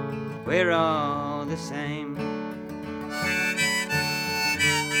 We're all the same.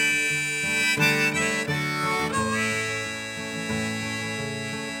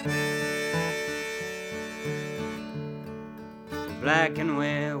 We're black and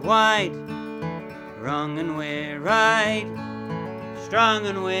we're white, wrong and we're right, strong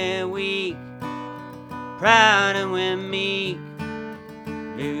and we're weak, proud and we're meek,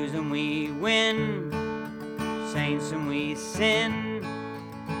 lose and we win, saints and we sin,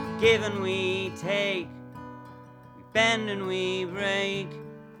 give and we take, we bend and we break.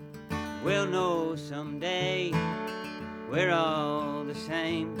 We'll know someday we're all the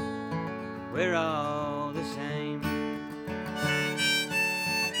same. We're all the same.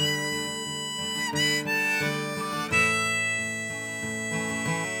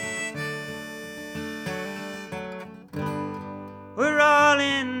 We're all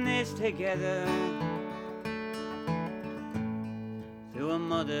in this together, through a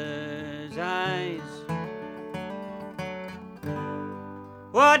mother's eyes.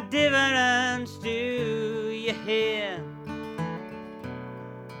 What difference do you hear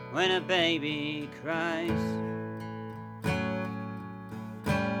when a baby cries?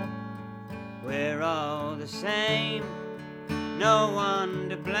 We're all the same, no one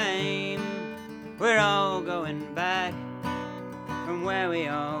to blame. We're all going back from where we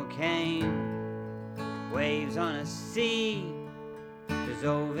all came. Waves on a sea,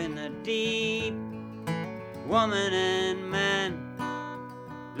 dissolve in the deep. Woman and man,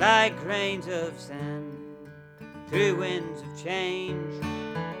 like grains of sand, through winds of change.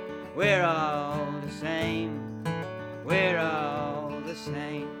 We're all the same. We're all the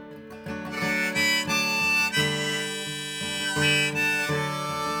same.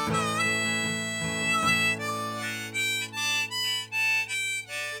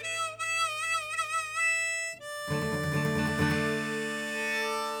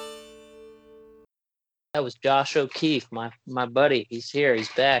 That was Josh O'Keefe, my buddy. He's here. He's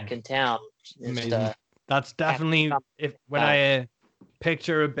back in town. Just, Amazing. That's definitely, if when I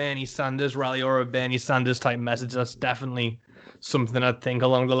picture a Bernie Sanders rally or a Bernie Sanders type message, that's definitely something I'd think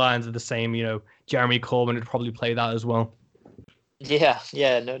along the lines of the same. Jeremy Corbyn would probably play that as well. yeah,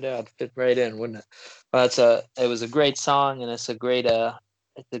 no doubt, fit right in, wouldn't it? Well, it was a great song, and it's a great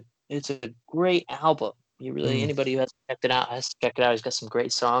it's a great album. Anybody who hasn't checked it out has to check it out. He's got some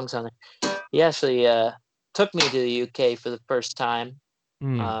great songs on it. He actually took me to the UK for the first time.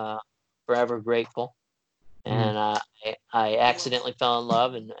 Forever grateful. And I accidentally fell in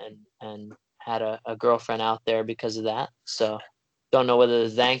love and had a girlfriend out there because of that. So don't know whether to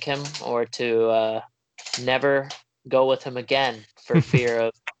thank him or to never go with him again for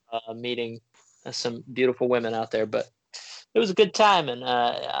fear of meeting some beautiful women out there. But it was a good time, and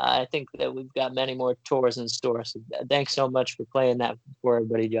I think that we've got many more tours in store. So thanks so much for playing that for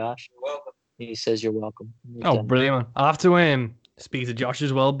everybody, Josh. You're welcome. He says you're welcome. Oh, brilliant. I'll have to speak to Josh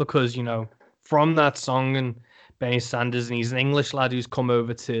as well, because, from that song and Bernie Sanders, and he's an English lad who's come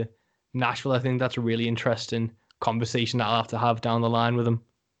over to Nashville. I think that's a really interesting conversation that I'll have to have down the line with him.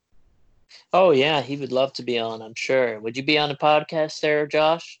 Oh, yeah, he would love to be on, I'm sure. Would you be on a podcast there,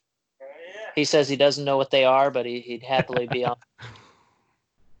 Josh? Yeah. He says he doesn't know what they are, but he'd happily be on.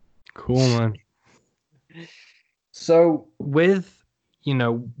 Cool, man. So with,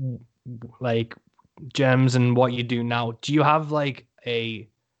 like Gems and what you do now, do you have like a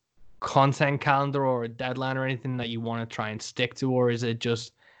content calendar or a deadline or anything that you want to try and stick to, or is it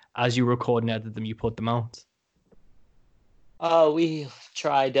just as you record and edit them, you put them out? We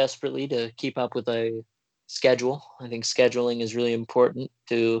try desperately to keep up with a schedule. I think scheduling is really important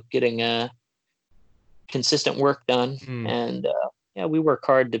to getting consistent work done. And we work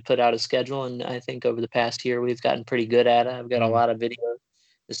hard to put out a schedule. And I think over the past year, we've gotten pretty good at it. I've got a lot of videos.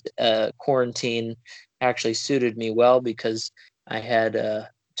 This quarantine actually suited me well because I had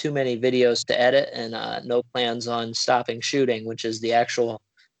too many videos to edit, and no plans on stopping shooting, which is the actual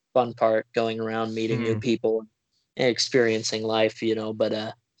fun part, going around meeting new people and experiencing life,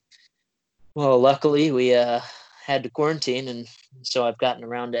 but well, luckily we had to quarantine, and so I've gotten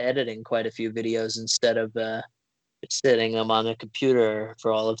around to editing quite a few videos instead of sitting them on a computer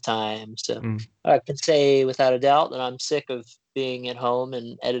for all of time. So I can say without a doubt that I'm sick of being at home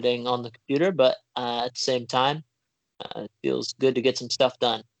and editing on the computer, but at the same time, it feels good to get some stuff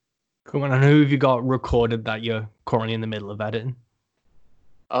done. Cool. And who have you got recorded that you're currently in the middle of editing?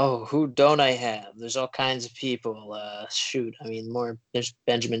 Oh, who don't I have? There's all kinds of people. Shoot, I mean, there's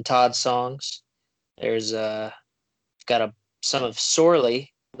Benjamin Todd songs. There's got some of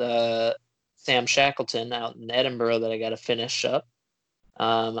Sorley, the Sam Shackleton out in Edinburgh that I got to finish up.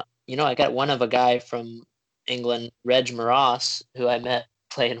 I got one of a guy from England, Reg Maross, who I met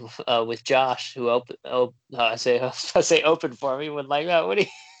playing with Josh, who I say opened for me when like that. What do you?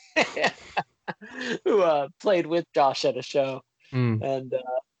 Who played with Josh at a show, and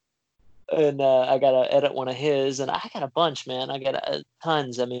I gotta edit one of his, and I got a bunch, man. I got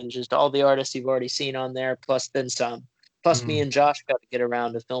tons. I mean, just all the artists you've already seen on there, plus then some. Plus, me and Josh got to get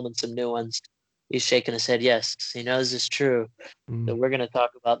around to filming some new ones. He's shaking his head. Yes, he knows it's true. So we're gonna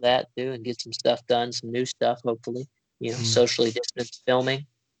talk about that too, and get some stuff done, some new stuff, hopefully. Socially distanced filming.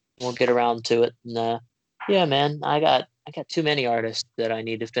 We'll get around to it. And yeah, man, I got too many artists that I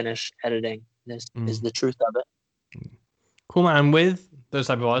need to finish editing. This is the truth of it. Cool, man. And with those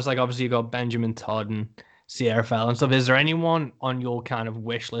type of artists, like obviously you got Benjamin Todd and Sierra Fell and stuff. Is there anyone on your kind of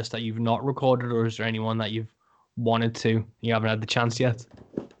wish list that you've not recorded, or is there anyone that you've wanted to, you haven't had the chance yet?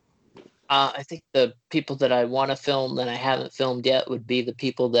 I think the people that I want to film that I haven't filmed yet would be the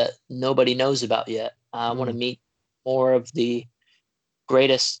people that nobody knows about yet. I want to meet more of the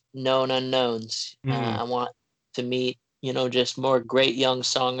greatest known unknowns. I want to meet, just more great young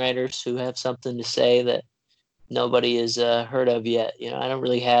songwriters who have something to say that nobody has heard of yet. I don't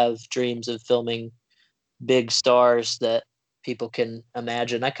really have dreams of filming big stars that people can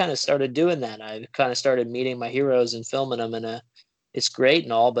imagine. I kind of started doing that. I kind of started meeting my heroes and filming them, and it's great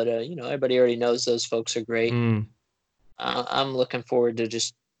and all, but everybody already knows those folks are great. I'm looking forward to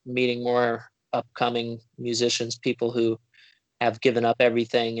just meeting more upcoming musicians, people who have given up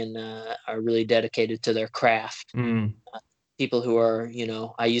everything and are really dedicated to their craft. People who are,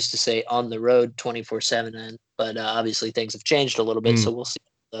 I used to say on the road 24/7, but obviously things have changed a little bit, so we'll see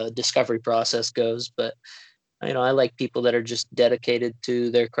how the discovery process goes. But I like people that are just dedicated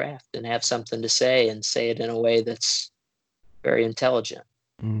to their craft and have something to say, and say it in a way that's very intelligent.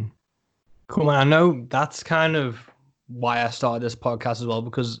 Cool, man. I know that's kind of why I started this podcast as well,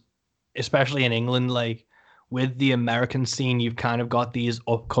 because especially in England, like with the American scene, you've kind of got these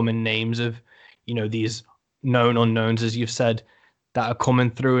upcoming names of, these known unknowns, as you've said, that are coming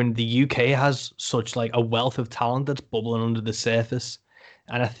through, and the UK has such like a wealth of talent that's bubbling under the surface.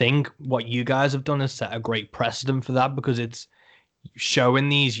 And I think what you guys have done is set a great precedent for that, because it's showing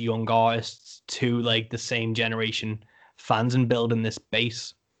these young artists to like the same generation fans and building this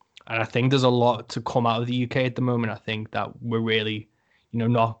base. And I think there's a lot to come out of the UK at the moment. I think that we're really,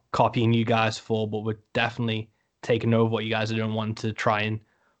 not copying you guys for, but we're definitely taking over what you guys are doing, wanting to try and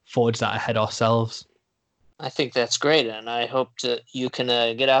forge that ahead ourselves. I think that's great, and I hope you can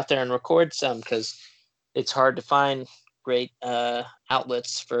get out there and record some, because it's hard to find great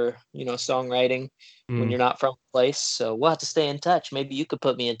outlets for songwriting when you're not from a place. So we'll have to stay in touch. Maybe you could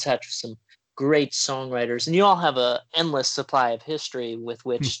put me in touch with some great songwriters, and you all have a endless supply of history with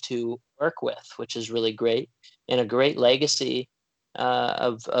which to work with, which is really great, and a great legacy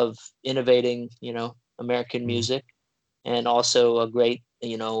of innovating American music, and also a great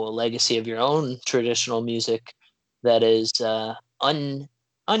a legacy of your own traditional music that is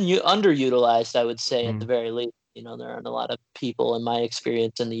underutilized, I would say, at the very least. There aren't a lot of people, in my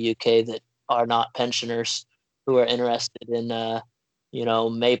experience, in the UK that are not pensioners who are interested in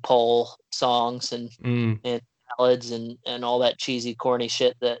maypole songs and ballads and all that cheesy, corny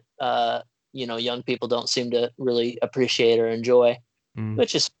shit that young people don't seem to really appreciate or enjoy,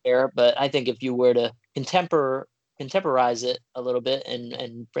 which is fair. But I think if you were to contemporize it a little bit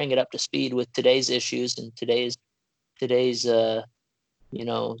and bring it up to speed with today's issues and today's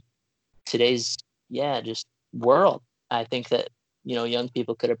just world, I think that young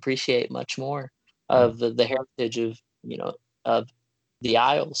people could appreciate much more of the heritage of the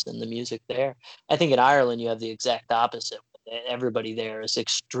Isles and the music there. I think in Ireland you have the exact opposite. Everybody there is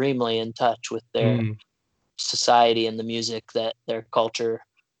extremely in touch with their society and the music that their culture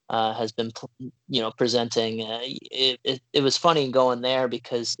has been presenting. It was funny going there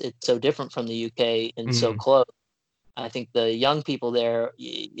because it's so different from the UK and so close. I think the young people there,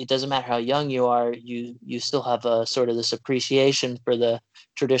 it doesn't matter how young you are, you still have a sort of this appreciation for the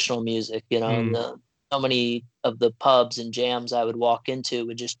traditional music. Mm, So many of the pubs and jams I would walk into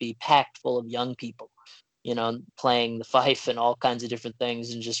would just be packed full of young people, playing the fife and all kinds of different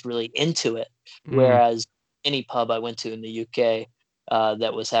things and just really into it. mm, Whereas any pub I went to in the UK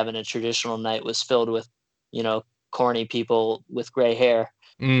that was having a traditional night was filled with, you know, corny people with gray hair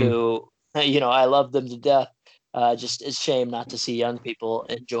mm. who, I love them to death. Just it's shame not to see young people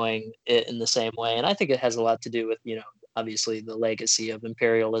enjoying it in the same way. And I think it has a lot to do with, obviously the legacy of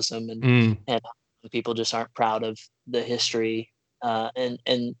imperialism Mm. and people just aren't proud of the history. And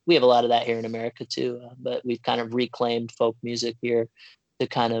we have a lot of that here in America too. But we've kind of reclaimed folk music here to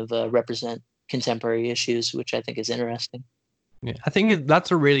kind of represent contemporary issues, which I think is interesting. Yeah, I think that's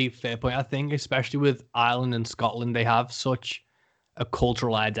a really fair point. I think, especially with Ireland and Scotland, they have such a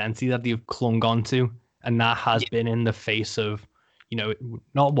cultural identity that they've clung on to, and that has Yeah. been in the face of,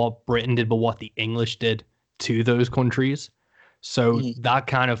 not what Britain did, but what the English did to those countries. So Mhm. that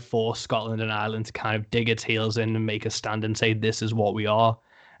kind of forced Scotland and Ireland to kind of dig its heels in and make a stand and say, this is what we are.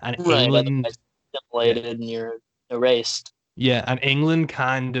 And Right. England, Otherwise, yeah, assimilated and you're erased. yeah, and England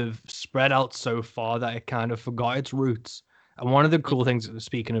kind of spread out so far that it kind of forgot its roots. And one of the cool things,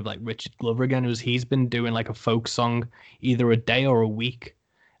 speaking of like Richard Glover again, was he's been doing like a folk song either a day or a week.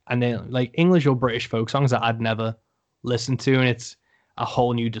 And then like English or British folk songs that I'd never listened to. And it's a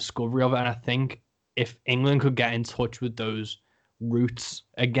whole new discovery of it. And I think if England could get in touch with those roots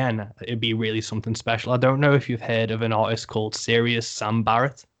again, it'd be really something special. I don't know if you've heard of an artist called Serious Sam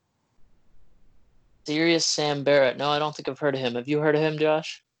Barrett. Serious Sam Barrett. No, I don't think I've heard of him. Have you heard of him,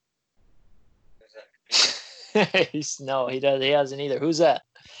 Josh? No, he does. He hasn't either. Who's that?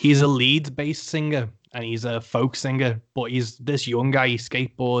 He's a Leeds-based singer and he's a folk singer, but he's this young guy. He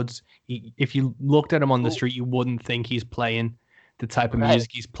skateboards. If you looked at him on the Ooh, street, you wouldn't think he's playing the type of right. music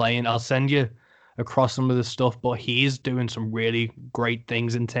he's playing. I'll send you across some of the stuff, but he's doing some really great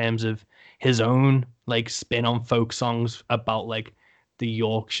things in terms of his own like spin on folk songs about like the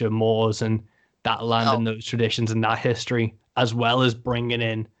Yorkshire moors and that land Oh, and those traditions and that history, as well as bringing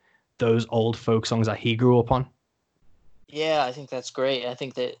in those old folk songs that he grew up on. yeah, I think that's great. I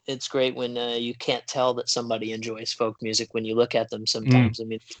think that it's great when you can't tell that somebody enjoys folk music when you look at them Mm, sometimes. I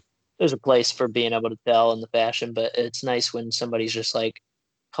mean, there's a place for being able to tell in the fashion, but it's nice when somebody's just like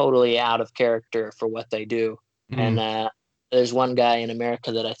totally out of character for what they do. And mm, there's one guy in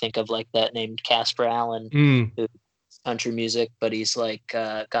America that I think of like that named Casper Allen, mm. who country music, but he's like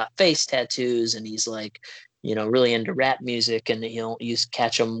got face tattoos and he's like, really into rap music and you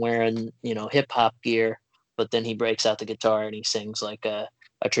catch him wearing, hip hop gear, but then he breaks out the guitar and he sings like a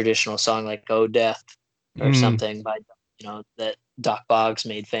traditional song like "Oh Death" or Mm. something by that Doc Boggs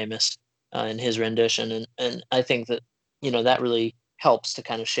made famous in his rendition, and I think that that really helps to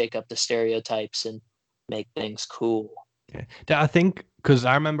kind of shake up the stereotypes and make things cool. Yeah. I think because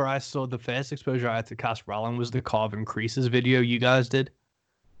I remember I saw the first exposure I had to Casper Allen was the Carving Creases video you guys did.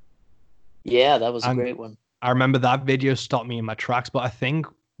 Yeah, that was a And great one. I remember that video stopped me in my tracks. But I think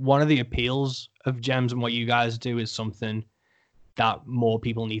one of the appeals of Gems and what you guys do is something that more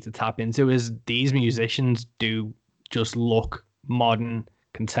people need to tap into is these musicians do just look modern,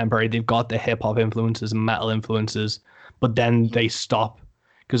 contemporary. They've got the hip hop influences and metal influences, but then they stop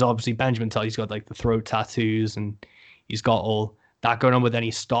because obviously Benjamin Tully's got like the throat tattoos and he's got all that going on, but then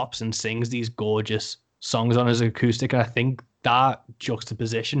he stops and sings these gorgeous songs on his acoustic. And I think that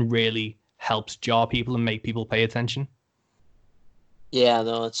juxtaposition really helps jar people and make people pay attention. Yeah,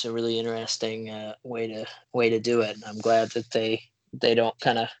 no, it's a really interesting way to do it, and I'm glad that they don't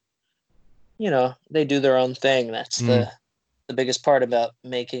kind of they do their own thing. That's Mm, the biggest part about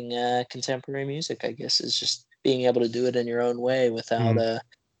making contemporary music, I guess, is just being able to do it in your own way without mm,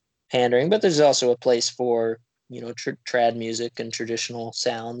 pandering. But there's also a place for trad music and traditional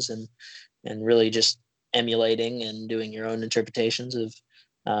sounds and really just emulating and doing your own interpretations of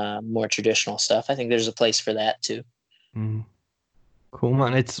more traditional stuff. I think there's a place for that too. mm. Cool,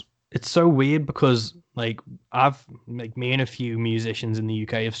 man. It's so weird because like I've like me and a few musicians in the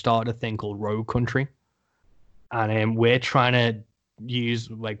UK have started a thing called Rogue Country, and we're trying to use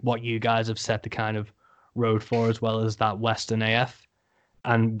like what you guys have set the kind of road for as well as that Western AF.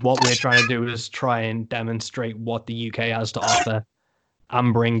 And what we're trying to do is try and demonstrate what the UK has to offer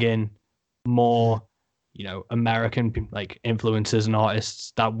and bring in more, American like influences and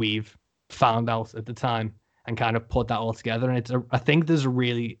artists that we've found out at the time and kind of put that all together. And I think there's a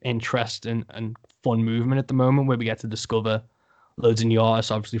really interesting and fun movement at the moment where we get to discover loads of new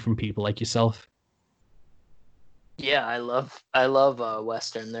artists, obviously from people like yourself. Yeah, I love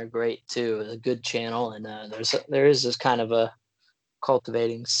Western. They're great too. A good channel, and there is this kind of a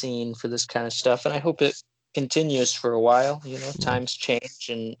cultivating scene for this kind of stuff, and I hope it continues for a while. You know, Yeah. times change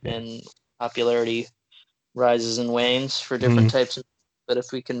Yeah. and popularity rises and wanes for different Mm, types of. But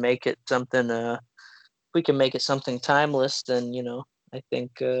if we can make it something, we can make it something timeless, then I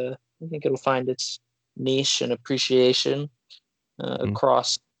think it'll find its niche and appreciation mm,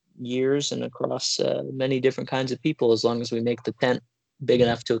 across years and across many different kinds of people, as long as we make the tent big yeah.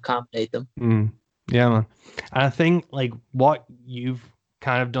 enough to accommodate them. Mm. Yeah, man. And I think like what you've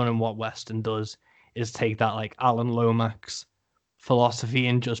kind of done and what Western does is take that like Alan Lomax philosophy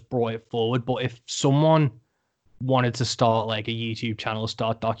and just brought it forward. But if someone wanted to start like a YouTube channel,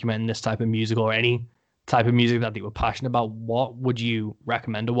 start documenting this type of music or any type of music that they were passionate about, what would you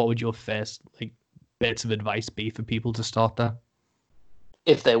recommend or what would your first like bits of advice be for people to start there?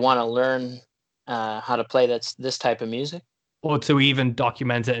 If they want to learn how to play this type of music. Or to even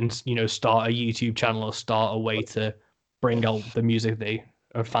document it and start a YouTube channel or start a way to bring out the music they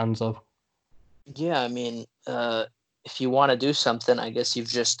are fans of. Yeah, I mean, if you want to do something, I guess you've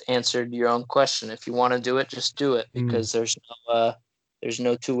just answered your own question. If you want to do it, just do it, Mm, because there's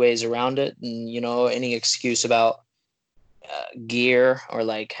no two ways around it. And any excuse about gear or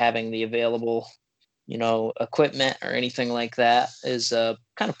like having the available, equipment or anything like that is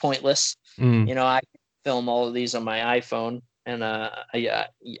kind of pointless. mm, I film all of these on my iPhone, and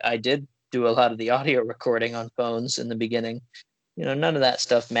I did do a lot of the audio recording on phones in the beginning. None of that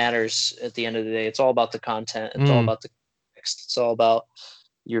stuff matters at the end of the day. It's all about the content. It's all mm, about the context. It's all about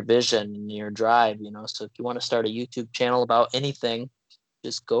your vision and your drive. So if you want to start a YouTube channel about anything,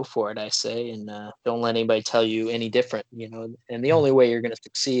 just go for it, I say, and don't let anybody tell you any different. And the only way you're going to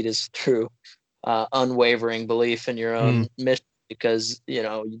succeed is through unwavering belief in your mm, own mission, because,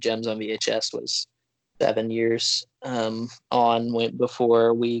 Gems on VHS was 7 years on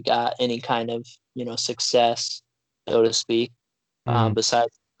before we got any kind of, success, so to speak, mm,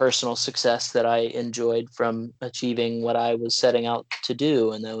 besides personal success that I enjoyed from achieving what I was setting out to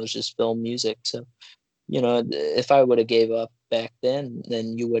do, and that was just film music. So, if I would have gave up back then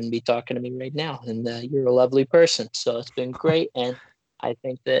you wouldn't be talking to me right now. And you're a lovely person, so it's been great. And I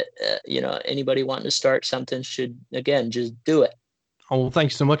think that anybody wanting to start something should, again, just do it. Oh, well,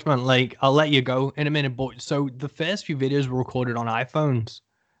 thanks so much, man. Like, I'll let you go in a minute, but so the first few videos were recorded on iPhones,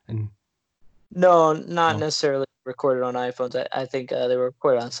 and No, not oh, necessarily recorded on iPhones. I think they were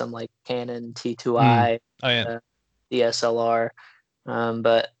recorded on some like Canon mm, T2i, oh yeah, uh, DSLR.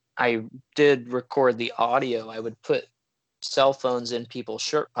 But I did record the audio. I would put cell phones in people's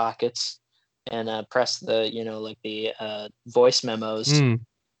shirt pockets and press like the voice memos, mm,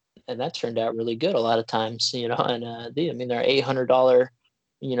 and that turned out really good a lot of times. And I mean, there are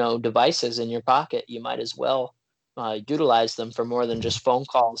 $800 devices in your pocket. You might as well utilize them for more than yeah, just phone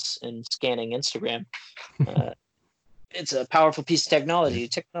calls and scanning Instagram. uh, it's a powerful piece of yeah, technology.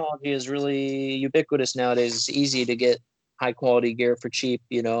 Technology is really ubiquitous nowadays. It's easy to get high quality gear for cheap,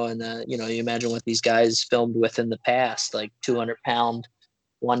 and you imagine what these guys filmed with in the past, like 200-pound,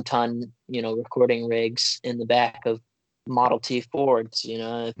 1 ton, recording rigs in the back of Model T Fords.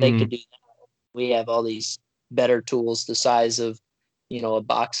 If they could mm. do that, we have all these better tools the size of, a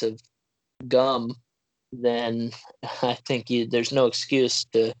box of gum. Then I think there's no excuse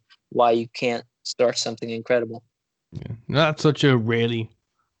to why you can't start something incredible. Yeah. No, that's such a really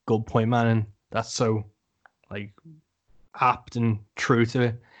good point, man, and that's so like apt and true to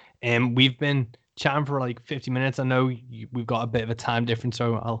it. And we've been chatting for like 50 minutes. I know we've got a bit of a time difference,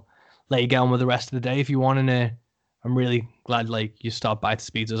 so I'll let you get on with the rest of the day if you want. And I'm really glad like you stopped by to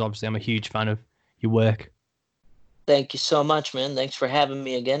speak to us. Obviously, I'm a huge fan of your work. Thank you so much, man. Thanks for having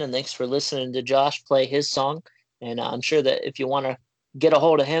me again, and thanks for listening to Josh play his song. And I'm sure that if you want to get a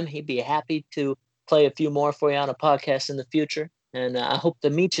hold of him, he'd be happy to play a few more for you on a podcast in the future. And I hope to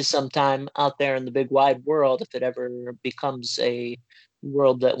meet you sometime out there in the big wide world, if it ever becomes a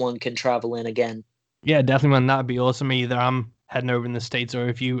world that one can travel in again. Yeah, definitely, man. That'd be awesome. Either I'm heading over in the States, or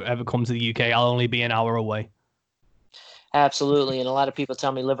if you ever come to the UK, I'll only be an hour away. Absolutely. And a lot of people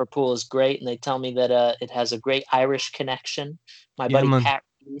tell me Liverpool is great, and they tell me that it has a great Irish connection. My Yeah, buddy man. Pat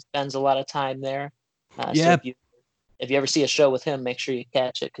Reedy spends a lot of time there. So Yeah, if you ever see a show with him, make sure you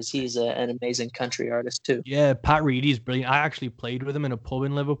catch it, because he's an amazing country artist too. yeah. Pat Reedy is brilliant. I actually played with him in a pub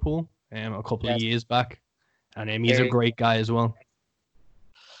in Liverpool a couple of That's years back, and he's a very. great guy as well.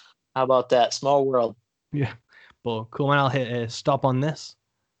 How about that? Small world. Yeah, but cool, man. I'll hit stop on this.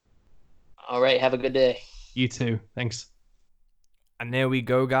 All right. Have a good day. You too. Thanks. And there we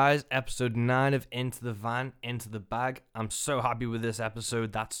go, guys. Episode 9 of Into the Van, Into the Bag. I'm so happy with this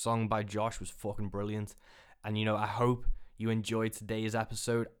episode. That song by Josh was fucking brilliant. And, I hope you enjoyed today's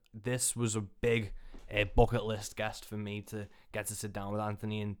episode. This was a big bucket list guest for me to get to sit down with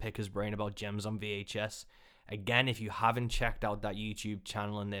Anthony and pick his brain about Gems on VHS. Again, if you haven't checked out that YouTube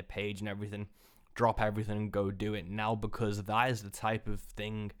channel and their page and everything, drop everything and go do it now, because that is the type of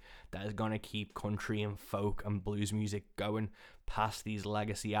thing that is going to keep country and folk and blues music going past these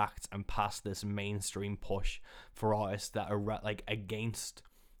legacy acts and past this mainstream push for artists that are against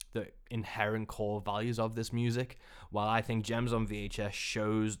the inherent core values of this music. While I think Gems on VHS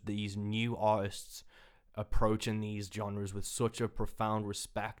shows these new artists approaching these genres with such a profound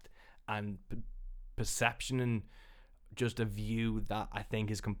respect and perception and just a view that I think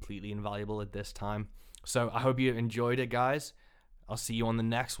is completely invaluable at this time. So I hope you enjoyed it, guys. I'll see you on the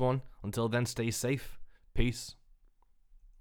next one. Until then, stay safe. Peace.